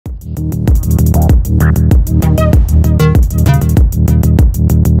Hey,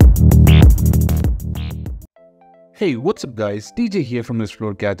 what's up guys, TJ here from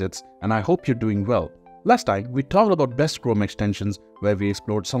Explore Gadgets, and I hope you're doing well. Last time, we talked about best Chrome extensions where we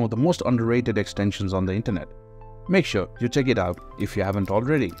explored some of the most underrated extensions on the internet. Make sure you check it out if you haven't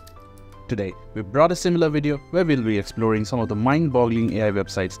already. Today, we brought a similar video where we'll be exploring some of the mind-boggling AI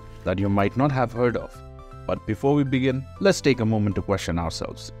websites that you might not have heard of. But before we begin, let's take a moment to question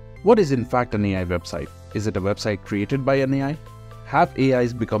ourselves. What is in fact an AI website? Is it a website created by an AI? Have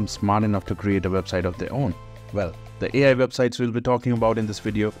AIs become smart enough to create a website of their own? Well, the AI websites we'll be talking about in this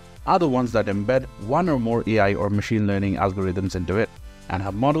video are the ones that embed one or more AI or machine learning algorithms into it and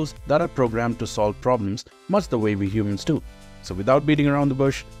have models that are programmed to solve problems much the way we humans do. So without beating around the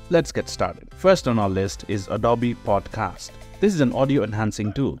bush, let's get started. First on our list is Adobe Podcast. This is an audio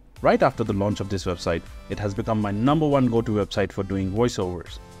enhancing tool. Right after the launch of this website, it has become my #1 go-to website for doing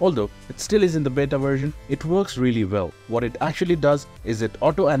voiceovers. Although it still is in the beta version, it works really well. What it actually does is it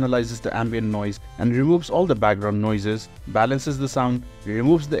auto-analyzes the ambient noise and removes all the background noises, balances the sound,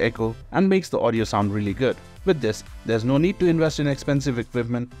 removes the echo, and makes the audio sound really good. With this, there's no need to invest in expensive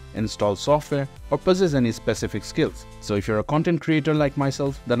equipment, install software, or possess any specific skills. So if you're a content creator like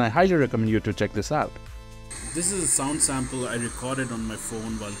myself, then I highly recommend you to check this out. This is a sound sample I recorded on my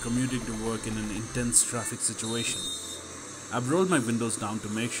phone while commuting to work in an intense traffic situation. I've rolled my windows down to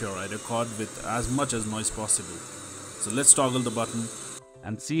make sure I record with as much as noise possible. So let's toggle the button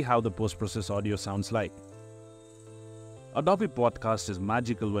and see how the post-process audio sounds like. Adobe Podcast is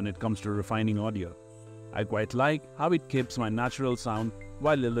magical when it comes to refining audio. I quite like how it keeps my natural sound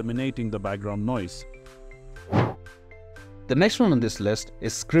while eliminating the background noise. The next one on this list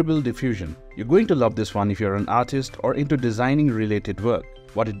is Scribble Diffusion. You're going to love this one if you're an artist or into designing related work.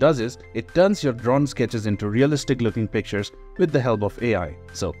 What it does is, it turns your drawn sketches into realistic looking pictures with the help of AI.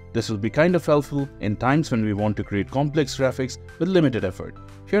 So this will be kind of helpful in times when we want to create complex graphics with limited effort.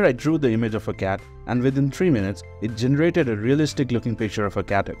 Here I drew the image of a cat, and within 3 minutes, it generated a realistic looking picture of a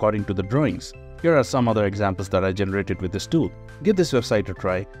cat according to the drawings. Here are some other examples that I generated with this tool. Give this website a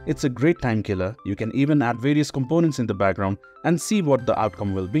try. It's a great time killer. You can even add various components in the background and see what the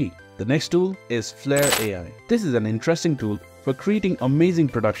outcome will be. The next tool is Flair AI. This is an interesting tool for creating amazing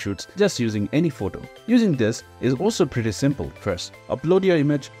product shoots just using any photo. Using this is also pretty simple. First, upload your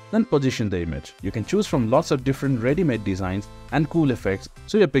image, then position the image. You can choose from lots of different ready-made designs and cool effects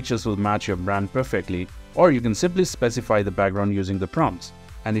so your pictures will match your brand perfectly, or you can simply specify the background using the prompts.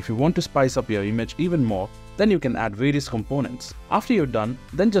 And if you want to spice up your image even more, then you can add various components. After you're done,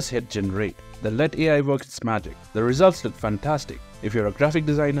 then just hit generate. Then let AI work its magic. The results look fantastic. If you're a graphic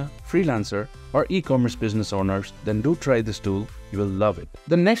designer, freelancer, or e-commerce business owners, then do try this tool. You will love it.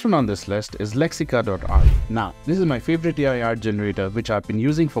 The next one on this list is Lexica.art. Now, this is my favorite AI art generator which I've been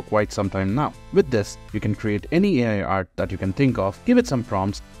using for quite some time now. With this, you can create any AI art that you can think of, give it some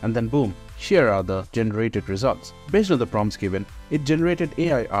prompts, and then boom, here are the generated results. Based on the prompts given, it generated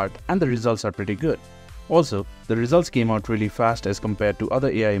AI art and the results are pretty good. Also, the results came out really fast as compared to other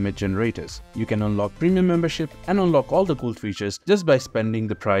AI image generators. You can unlock premium membership and unlock all the cool features just by spending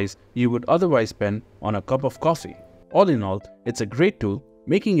the price you would otherwise spend on a cup of coffee. All in all, it's a great tool,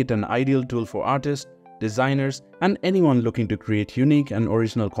 making it an ideal tool for artists, designers, and anyone looking to create unique and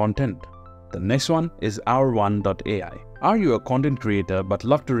original content. The next one is HourOne.ai. Are you a content creator but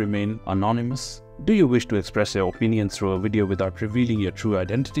love to remain anonymous? Do you wish to express your opinions through a video without revealing your true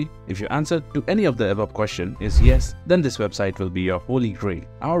identity? If your answer to any of the above question is yes, then this website will be your holy grail.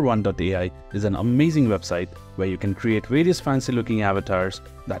 HourOne.ai is an amazing website where you can create various fancy looking avatars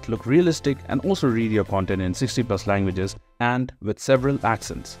that look realistic and also read your content in 60+ languages and with several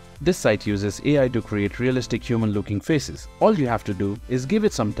accents. This site uses AI to create realistic human looking faces. All you have to do is give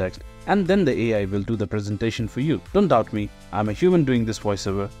it some text and then the AI will do the presentation for you. Don't doubt me, I'm a human doing this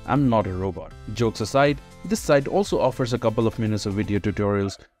voiceover, I'm not a robot. Jokes aside, this site also offers a couple of minutes of video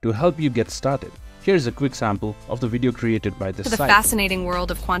tutorials to help you get started. Here's a quick sample of the video created by this site. The fascinating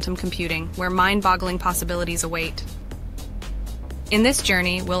world of quantum computing, where mind-boggling possibilities await. In this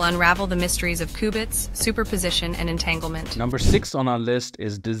journey, we'll unravel the mysteries of qubits, superposition, and entanglement. Number 6 on our list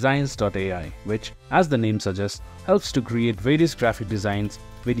is Designs.ai, which, as the name suggests, helps to create various graphic designs,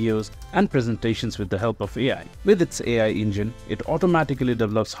 videos, and presentations with the help of AI. With its AI engine, it automatically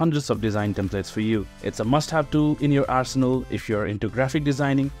develops hundreds of design templates for you. It's a must-have tool in your arsenal if you're into graphic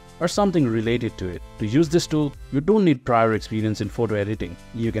designing or something related to it. To use this tool, you don't need prior experience in photo editing.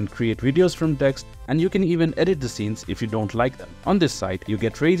 You can create videos from text, and you can even edit the scenes if you don't like them. On this site, you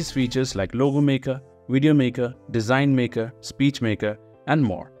get various features like Logo Maker, Video Maker, Design Maker, Speech Maker, and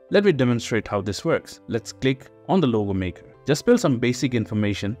more. Let me demonstrate how this works. Let's click on the Logo Maker. Just fill some basic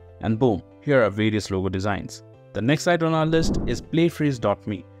information and boom, here are various logo designs. The next site on our list is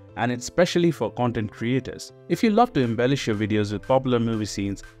playphrase.me, and it's specially for content creators. If you love to embellish your videos with popular movie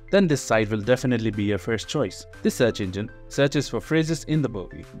scenes, then this site will definitely be your first choice. This search engine searches for phrases in the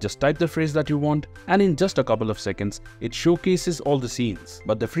movie. Just type the phrase that you want, and in just a couple of seconds, it showcases all the scenes.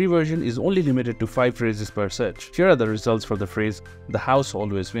 But the free version is only limited to 5 phrases per search. Here are the results for the phrase, "The house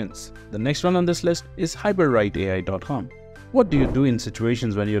always wins." The next one on this list is HourOne.ai.com. What do you do in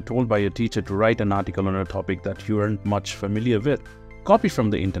situations when you're told by your teacher to write an article on a topic that you aren't much familiar with? Copy from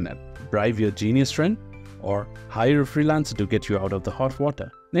the internet, bribe your genius friend, or hire a freelancer to get you out of the hot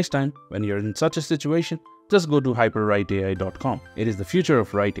water. Next time, when you're in such a situation, just go to HourOne.ai.com. It is the future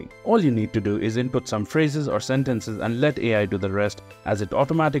of writing. All you need to do is input some phrases or sentences and let AI do the rest, as it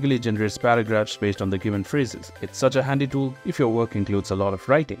automatically generates paragraphs based on the given phrases. It's such a handy tool if your work includes a lot of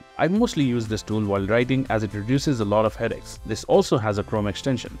writing. I mostly use this tool while writing as it reduces a lot of headaches. This also has a Chrome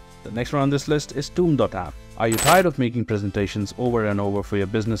extension. The next one on this list is Tome.app. Are you tired of making presentations over and over for your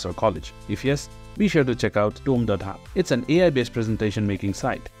business or college? If yes, be sure to check out Tome.app. It's an AI-based presentation making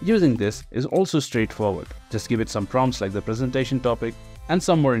site. Using this is also straightforward. Just give it some prompts like the presentation topic and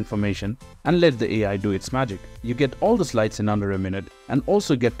some more information and let the AI do its magic. You get all the slides in under a minute and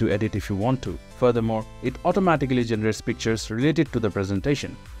also get to edit if you want to. Furthermore, it automatically generates pictures related to the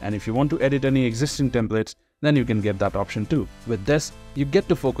presentation. And if you want to edit any existing templates, then you can get that option too. With this, you get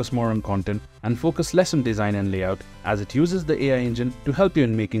to focus more on content and focus less on design and layout, as it uses the AI engine to help you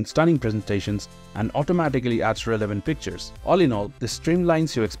in making stunning presentations and automatically adds relevant pictures. All in all, this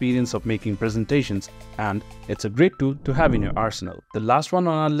streamlines your experience of making presentations, and it's a great tool to have in your arsenal. The last one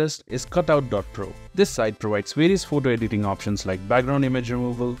on our list is Cutout.pro. This site provides various photo editing options like background image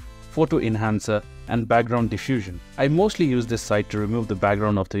removal, photo enhancer, and background diffusion. I mostly use this site to remove the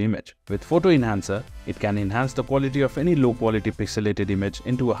background of the image. With photo enhancer, it can enhance the quality of any low quality pixelated image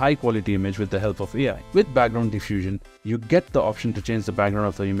into a high quality image with the help of AI. With background diffusion, you get the option to change the background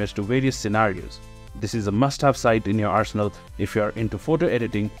of the image to various scenarios. This is a must-have site in your arsenal if you are into photo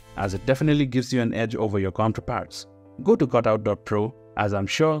editing, as it definitely gives you an edge over your counterparts. Go to Cutout.pro, as I'm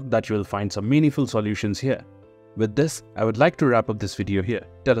sure that you will find some meaningful solutions here. With this, I would like to wrap up this video here.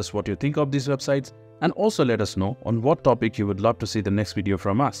 Tell us what you think of these websites, and also let us know on what topic you would love to see the next video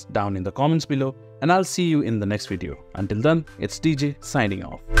from us down in the comments below, and I'll see you in the next video. Until then, it's DJ signing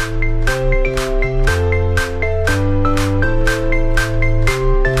off.